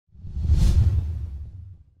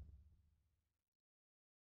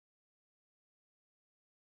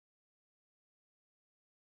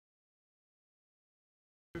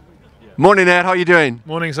Morning, Ed. How are you doing?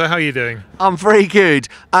 Morning, sir. How are you doing? I'm very good.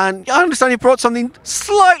 And I understand you brought something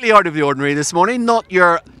slightly out of the ordinary this morning, not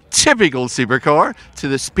your typical supercar to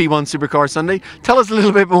this P1 Supercar Sunday. Tell us a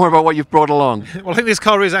little bit more about what you've brought along. Well, I think this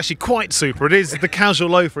car is actually quite super. It is the casual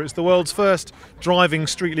loafer. It's the world's first driving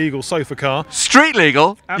street legal sofa car. Street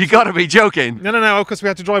legal? Absolutely. You got to be joking. No. Of course, we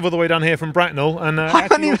had to drive all the way down here from Bracknell, and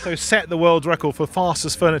actually also set the world record for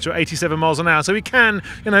fastest furniture at 87 miles an hour. So we can,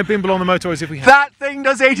 bimble on the motorways if we have. That thing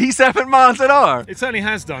does 87 miles an hour. It certainly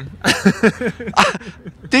has done.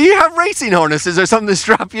 Do you have racing harnesses or something to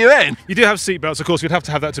strap you in? You do have seatbelts, of course. You'd have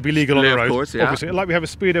to have that to be legal on the road. Of course, yeah. Obviously, like we have a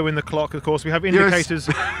speedo in the clock, of course. We have indicators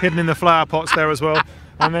hidden in the flower pots there as well.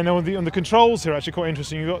 And then on the controls here, actually quite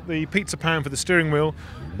interesting. You've got the pizza pan for the steering wheel.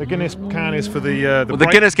 The Guinness can is for the well, brake. the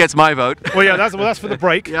Guinness gets my vote. Well, yeah, that's for the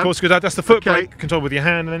brake, Yep. of course, because that's the foot brake controlled with your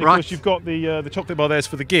hand. And then, of Right. course, you've got the chocolate bar there's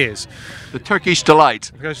for the gears. The Turkish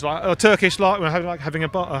delight. It's like a Turkish laugh,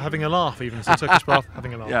 having a laugh even. So Turkish laugh,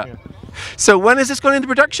 having a laugh. Yeah. So when is this going into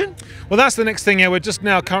production? Well, that's the next thing. Yeah, we're just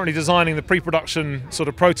now currently designing the pre-production sort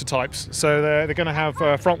of prototypes. So they're going to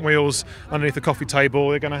have front wheels underneath the coffee table.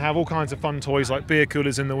 They're going to have all kinds of fun toys like beer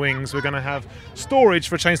coolers in the wings. We're going to have storage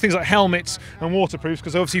for chains, things like helmets and waterproofs.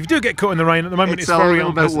 Because obviously, if you do get caught in the rain, at the moment it's very a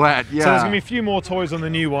little bit wet. Yeah. So there's going to be a few more toys on the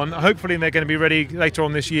new one. Hopefully, they're going to be ready later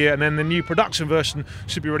on this year, and then the new production version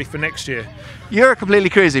should be ready for next year. You're completely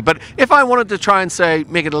crazy, but if I wanted to try and say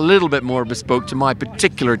make it a little bit more bespoke to my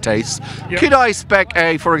particular taste, could I spec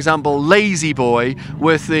a, for example, Lazy Boy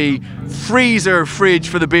with the freezer fridge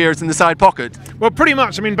for the beers in the side pocket? Well, pretty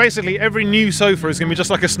much. I mean, basically every new sofa is going to be just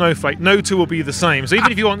like a snowflake. No two will be the same. So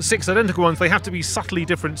even if you want 6 identical ones, they have to be subtly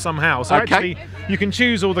different somehow. So actually, you can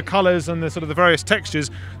choose all the colours and the sort of the various textures.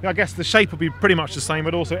 I guess the shape will be pretty much the same,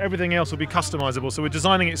 but also everything else will be customizable. So we're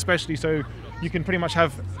designing it especially so you can pretty much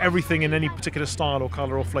have everything in any particular style or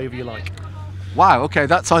colour or flavour you like. Wow, okay,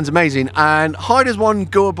 that sounds amazing. And how does one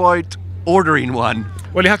go about ordering one?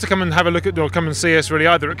 Well, you have to come and have a look at, or come and see us really,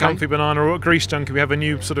 either at Comfy Banana or at Grease Junkie. We have a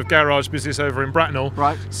new sort of garage business over in Bracknell.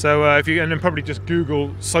 Right. So and then probably just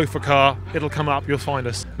Google sofa car, it'll come up, you'll find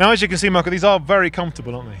us. Now, as you can see, Michael, these are very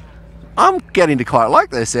comfortable, aren't they? I'm getting to quite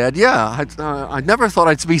like this, Ed. Yeah, I never thought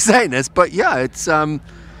I'd be saying this, but yeah, it's. I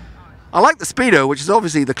like the speedo, which is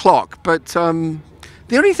obviously the clock, but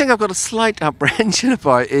the only thing I've got a slight apprehension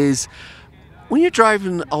about is when you're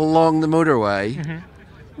driving along the motorway,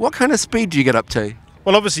 what kind of speed do you get up to?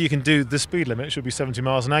 Well, obviously you can do the speed limit. It should be 70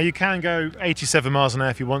 miles an hour. You can go 87 miles an hour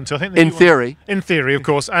if you want to. I think in theory. In theory, of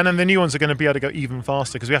course. And then the new ones are going to be able to go even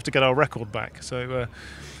faster because we have to get our record back. So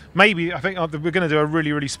maybe, I think we're going to do a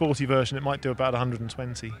really, really sporty version. It might do about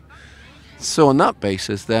 120. So on that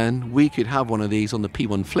basis, then, we could have one of these on the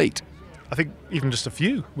P1 fleet. I think even just a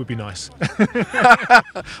few would be nice.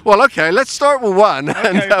 Well, okay, let's start with one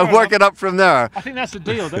and work it up from there. I think that's the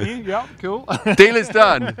deal, don't you? Yeah, cool. Deal is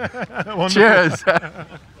done. Cheers.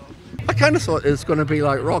 I kind of thought it was going to be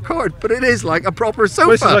like rock hard, but it is like a proper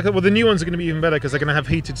sofa. Well, the new ones are going to be even better because they're going to have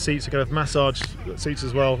heated seats, they're going to have massage seats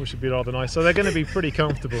as well, which should be rather nice. So they're going to be pretty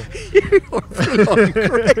comfortable. You are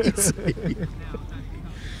crazy.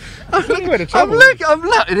 It's a long way to travel.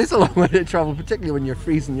 It is a long way to travel, particularly when you're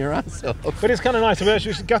freezing your ass off. But it's kind of nice. We're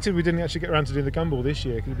actually gutted we didn't actually get around to doing the gumball this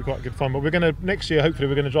year because it'd be quite good fun. But we're going to, next year, hopefully,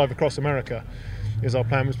 we're going to drive across America. Is our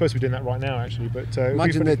plan. We're supposed to be doing that right now, actually. But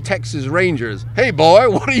imagine the Texas Rangers. Hey,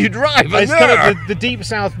 boy, what are you driving there? Kind of the deep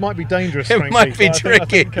south might be dangerous. It might be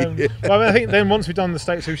tricky. I think then once we've done the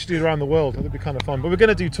States, we should do it around the world. That'd be kind of fun. But we're going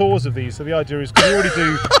to do tours of these. So the idea is, because we already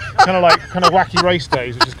do kind of wacky race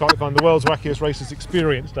days, which is quite fun. The world's wackiest races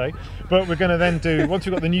experience day. But we're going to then do, once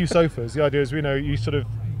we've got the new sofas, the idea is, you sort of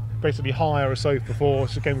basically hire a sofa for,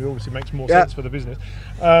 so again, it obviously makes more sense for the business.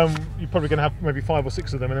 You're probably going to have maybe 5 or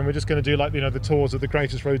 6 of them, and then we're just going to do like the tours of the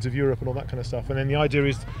greatest roads of Europe and all that kind of stuff. And then the idea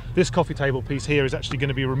is this coffee table piece here is actually going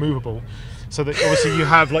to be removable, so that obviously you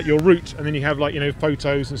have like your route, and then you have like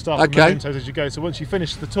photos and stuff, and mementos as you go. So once you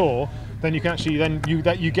finish the tour, then you can actually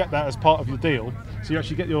you get that as part of your deal. So you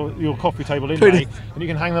actually get your coffee table in there, and you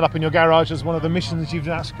can hang that up in your garage as one of the missions you've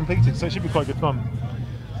actually completed. So it should be quite good fun.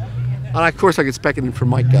 And of course I could spec it in for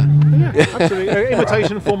Micah. Yeah, absolutely.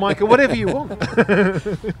 Invitation for Micah, whatever you want.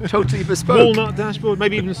 Totally bespoke. Walnut dashboard,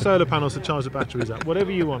 maybe even solar panels to charge the batteries up.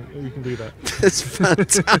 Whatever you want, you can do that. That's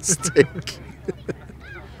fantastic.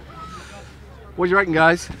 What do you reckon,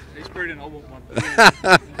 guys? It's brilliant, I want one.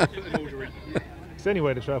 It's any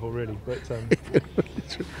way to travel, really. But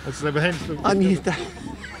hence I need that.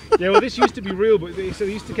 Yeah, well, this used to be real, but they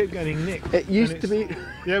used to keep getting nicked. It used to be.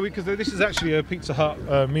 Yeah, because this is actually a Pizza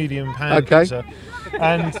Hut medium pan pizza.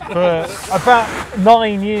 And for about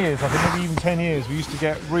 9 years, I think maybe even 10 years, we used to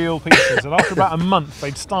get real pizzas. And after about a month,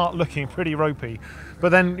 they'd start looking pretty ropey. But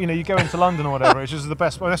then, you know, you go into London or whatever, it's just the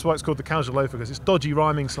best. Well, that's why it's called the casual loafer, because it's dodgy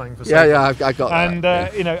rhyming slang for sofa. Yeah, I got and,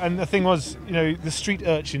 that. you know, and the thing was, you know, the street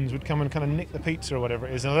urchins would come and kind of nick the pizza or whatever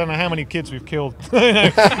it is. And I don't know how many kids we've killed. You know,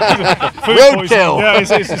 food Roadkill. Yeah,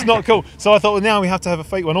 it's not cool. So I thought, well, now we have to have a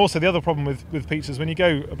fake one. Also, the other problem with pizzas, when you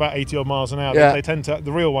go about 80 odd miles an hour, they tend to,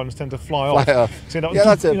 the real ones tend to fly off. So,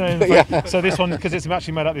 that's it. You know, so this one, because it's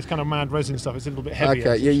actually made out of this kind of mad resin stuff, it's a little bit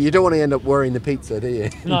heavier. Okay, you don't want to end up worrying the pizza, do you?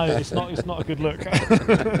 No, it's not a good look.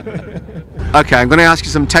 Okay, I'm going to ask you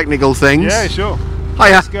some technical things. Yeah, sure.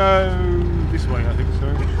 Hiya. Let's go this way, I think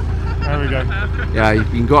so. There we go. Yeah, you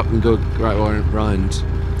can go up and go right round.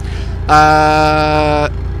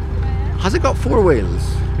 Has it got 4 wheels?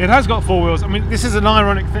 It has got 4 wheels. I mean, this is an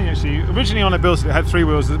ironic thing actually. Originally on it built it had 3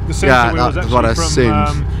 wheels. The centre wheel was actually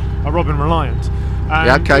from a Robin Reliant.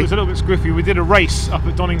 And it was a little bit squiffy. We did a race up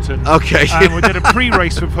at Donington. Okay. And we did a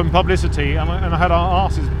pre-race for publicity, and I had our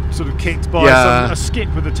asses sort of kicked by a skip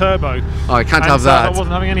with a turbo. Oh, I can't have that. I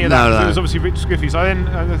wasn't having any of that. No. It was obviously rich squiffy. So I then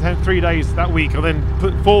had 3 days that week. I then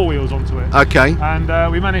put 4 wheels onto it. Okay. And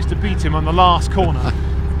we managed to beat him on the last corner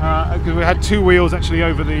because we had 2 wheels actually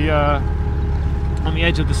over the on the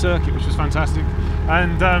edge of the circuit, which was fantastic.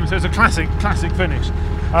 And so it's a classic finish.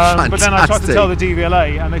 But then I tried to tell the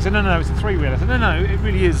DVLA, and they said, no, it's a 3-wheeler. I said, no, it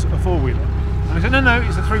really is a 4-wheeler. And they said, no,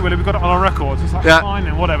 it's a 3-wheeler. We've got it on our records. It's like, fine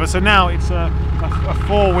and whatever. So now it's a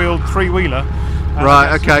 4-wheeled 3-wheeler.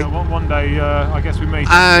 Right. Okay. One day, I guess we may.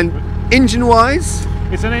 And engine-wise,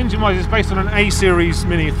 it's an engine-wise. It's based on an A series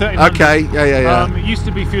Mini 1300. Okay. Yeah. It used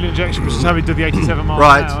to be fuel injection, which is how we did the 87 miles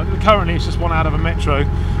Right. an hour. Currently, it's just one out of a Metro.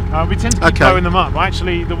 We tend to keep blowing them up.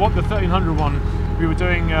 Actually, the 1300 one, we were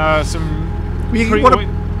doing some. What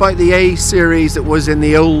about the A series that was in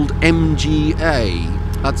the old MGA?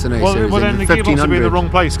 That's an A series. Well, then the gearbox will be in the wrong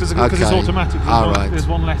place because it's automatic. There's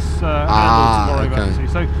one less handle to worry about. You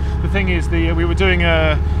see. So the thing is, we were doing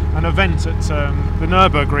an event at the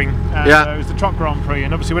Nürburgring, and it was the truck Grand Prix,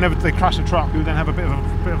 and obviously whenever they crash a truck, we would then have a bit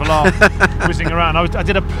of a laugh, whizzing around. I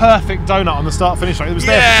did a perfect donut on the start-finish line. It was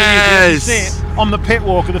there for 2 years. You could see it on the pit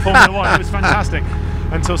walk of the Formula One. It was fantastic.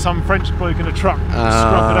 Until some French bloke in a truck scrubbed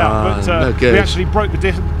it out, but we actually broke the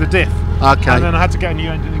diff. Okay. And then I had to get a new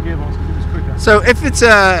engine and gearbox because it was quicker. So if it's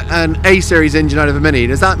an A series engine out of a Mini,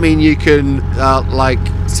 does that mean you can like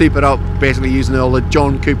soup it up basically using all the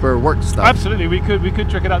John Cooper work stuff? Absolutely, we could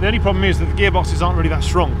trick it out. The only problem is that the gearboxes aren't really that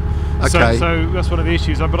strong. Okay. So that's one of the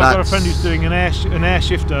issues. But I've got a friend who's doing an air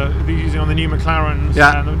shifter they're using on the new McLarens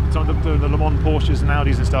and the Le Mans Porsches and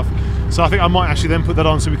Audis and stuff. So I think I might actually then put that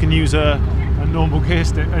on so we can use a normal gear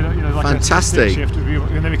stick, like fantastic. A stick shift,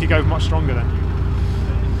 and then we could go much stronger then.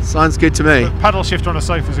 Sounds good to me. But paddle shifter on a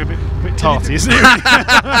sofa is a bit tarty, isn't it?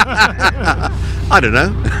 I don't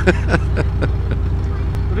know.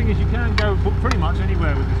 The thing is, you can go pretty much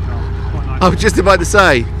anywhere with this car. It's quite nice. I was just about to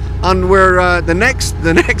say. And we're the next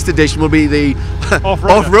edition will be the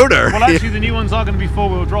off-roader. Well, actually, the new ones are going to be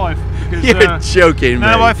 4-wheel drive. Because, You're joking,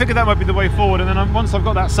 mate. No, I figured that might be the way forward, and then once I've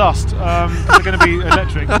got that sussed, they're going to be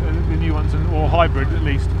electric, the new ones, or hybrid at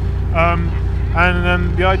least. And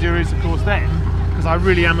then the idea is, of course, then, because I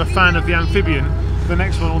really am a fan of the amphibian, the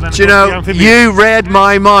next one will then be the amphibian. You read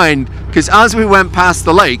my mind, because as we went past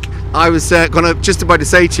the lake, I was just about to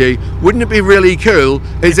say to you, wouldn't it be really cool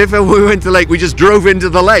as if when we went to the lake, we just drove into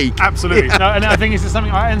the lake? Absolutely. No, and I think it's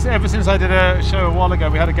something, ever since I did a show a while ago,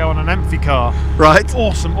 we had to go on an empty car. Right.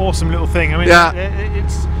 Awesome little thing. I mean,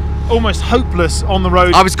 it's almost hopeless on the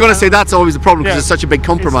road. I was going to say that's always a problem because it's such a big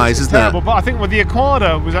compromise, isn't terrible. it? But I think the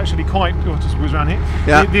Aquada was actually quite, just was around here.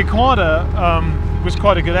 Yeah. The Aquada was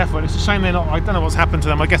quite a good effort. It's a shame they're not, I don't know what's happened to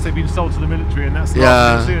them. I guess they've been sold to the military and that's the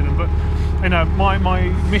last thing to see of them. But my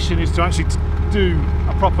mission is to actually do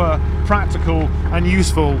a proper practical and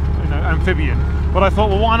useful amphibian. But I thought,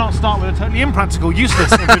 well, why not start with a totally impractical,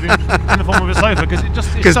 useless amphibian in the form of a sofa? Because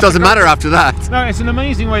it doesn't matter after that. No, it's an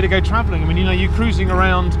amazing way to go travelling. I mean, you're cruising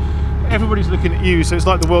around, everybody's looking at you, so it's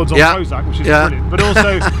like the world's on Prozac, which is brilliant. But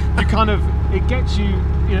also, it gets you,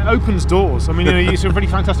 opens doors. I mean, it's a really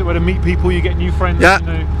fantastic way to meet people. You get new friends.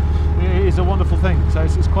 It is a wonderful thing. So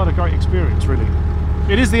it's quite a great experience, really.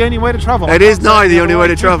 It is the only way to travel. It is now the only way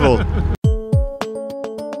to travel.